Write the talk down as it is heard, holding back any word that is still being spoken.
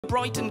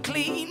bright and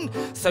clean.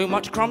 So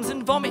much crumbs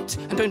and vomit,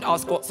 and don't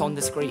ask what's on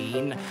the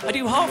screen. I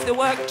do half the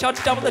work,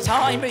 charge double the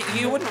time.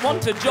 You wouldn't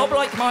want a job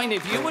like mine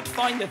if you would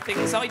find the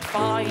things I'd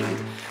find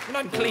when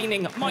I'm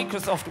cleaning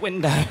Microsoft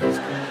Windows.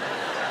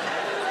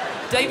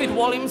 David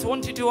Walliams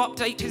wanted to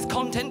update his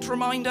content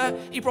reminder.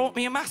 He brought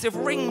me a massive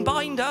ring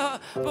binder,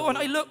 but when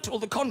I looked, all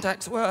the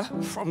contacts were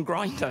from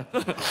Grindr.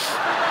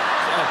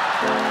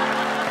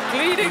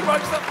 Cleaning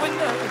Microsoft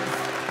Windows.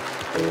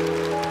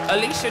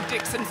 Alicia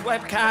Dixon's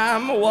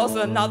webcam was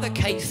another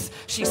case.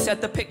 She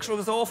said the picture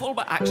was awful,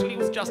 but actually it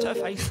was just her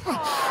face.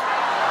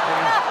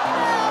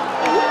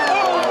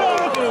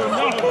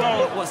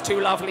 It was too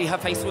lovely, her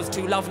face was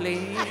too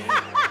lovely.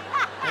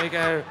 There you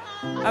go.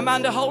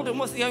 Amanda Holden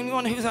was the only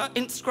one whose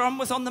Instagram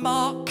was on the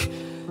mark.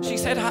 She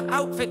said her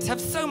outfits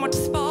have so much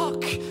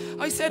spark.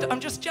 I said,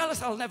 I'm just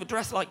jealous I'll never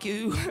dress like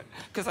you,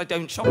 because I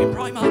don't shop in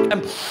Primark.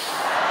 I'm okay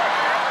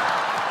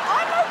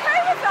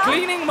with that.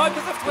 Cleaning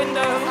Microsoft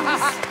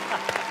Windows.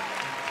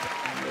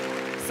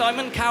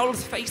 Simon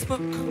Cowell's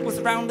Facebook was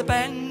round the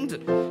bend.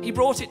 He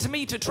brought it to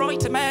me to try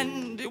to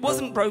mend. It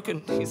wasn't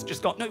broken, he's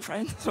just got no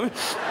friends.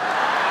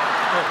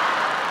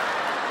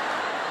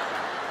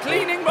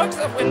 Cleaning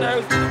Microsoft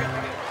Windows.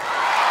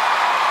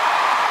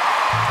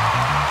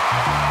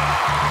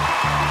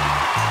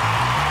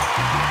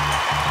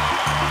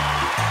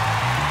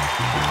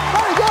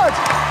 Very good.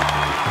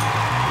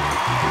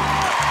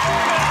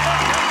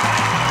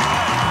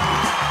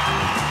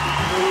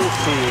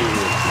 Juicy,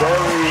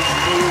 very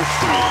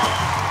juicy.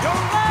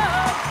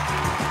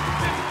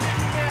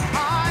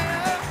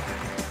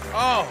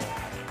 Oh,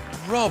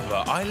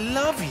 Robert, I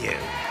love you.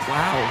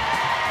 Wow.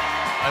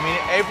 I mean,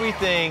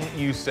 everything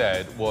you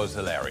said was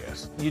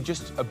hilarious. You're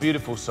just a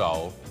beautiful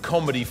soul.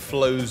 Comedy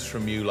flows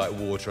from you like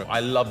water.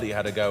 I love that you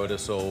had a go at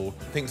us all.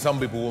 I think some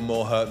people were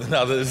more hurt than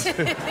others.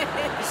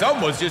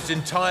 Some was just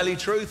entirely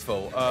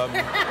truthful.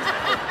 But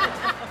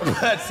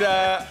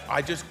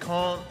I just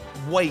can't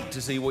wait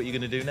to see what you're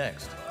going to do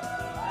next.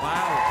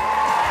 Wow.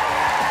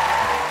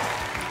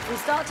 From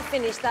start to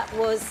finish, that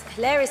was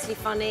hilariously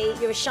funny.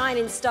 You're a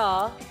shining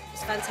star.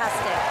 It's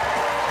fantastic.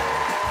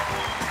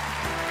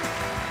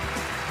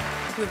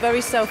 You're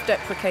very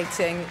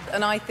self-deprecating,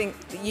 and I think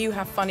that you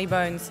have funny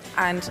bones,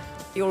 and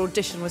your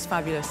audition was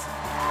fabulous.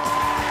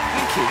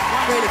 Thank you.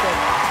 Really good.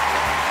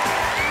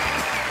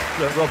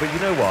 Look, Robert, you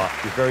know what?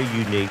 You're very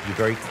unique, you're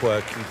very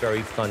quirky,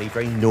 very funny,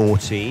 very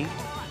naughty.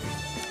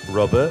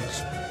 Robert,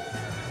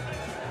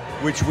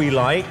 which we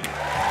like.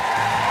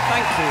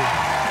 Thank you.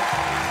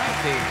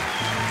 Thank you.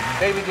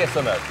 David, yes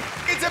or no?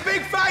 It's a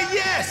big fat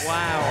yes!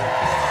 Wow.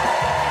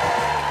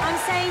 I'm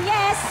saying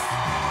yes.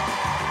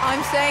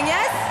 I'm saying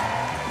yes.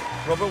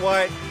 Robert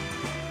White,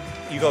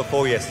 you got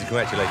 4 yeses,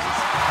 congratulations.